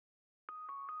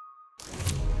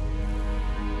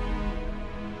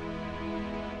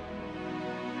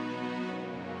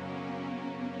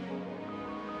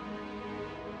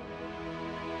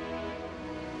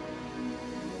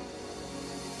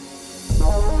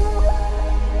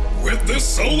with this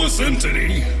soulless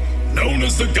entity, known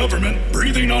as the government,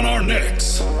 breathing on our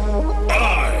necks.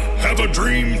 I have a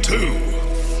dream too.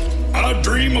 I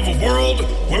dream of a world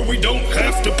where we don't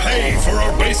have to pay for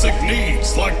our basic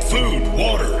needs like food,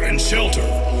 water, and shelter.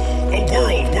 A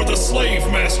world where the slave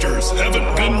masters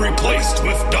haven't been replaced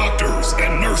with doctors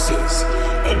and nurses.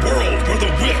 A world where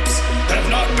the whips have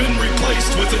not been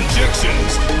replaced with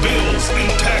injections, bills,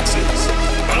 and taxes.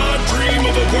 I dream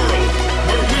of a world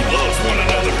where we love one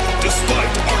another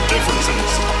despite our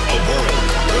differences. A world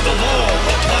where the law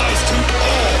applies to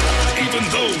all, even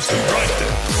those who write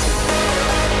them.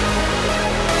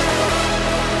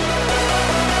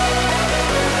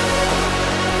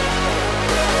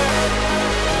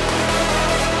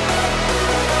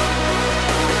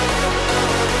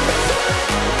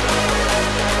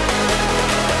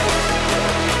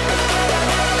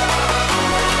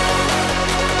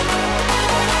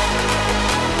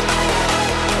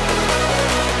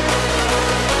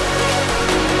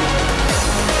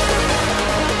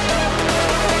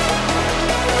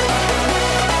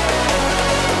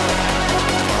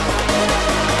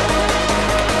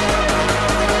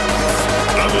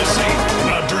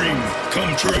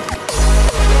 Come true.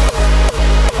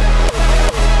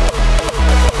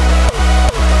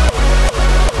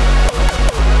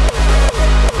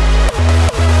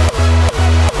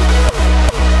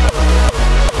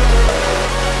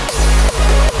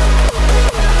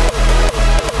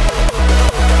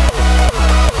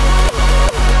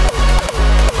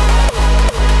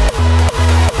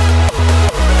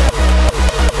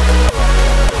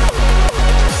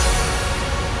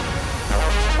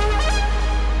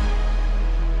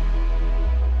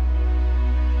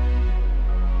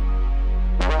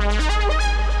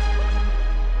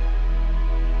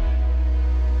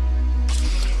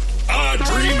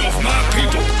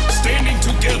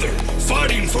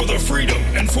 Fighting for the freedom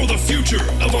and for the future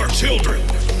of our children.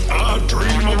 I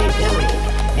dream of a world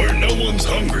where no one's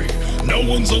hungry, no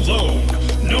one's alone,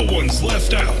 no one's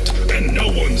left out, and no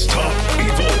one's taught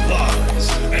evil lies.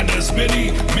 And as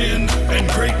many men and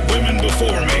great women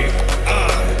before me, I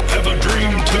have a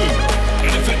dream too.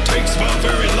 And if it takes my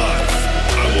very life,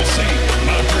 I will see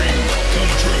my dream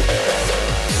come true.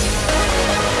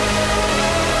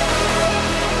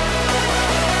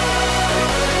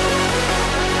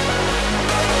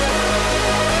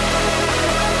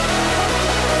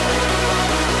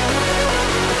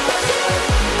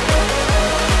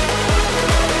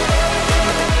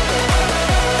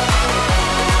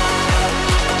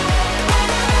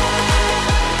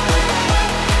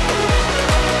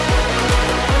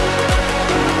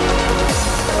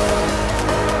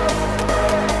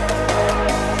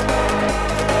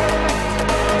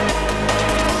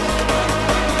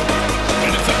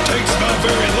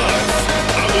 Very life,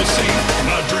 I will see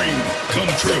my dream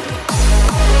come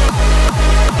true.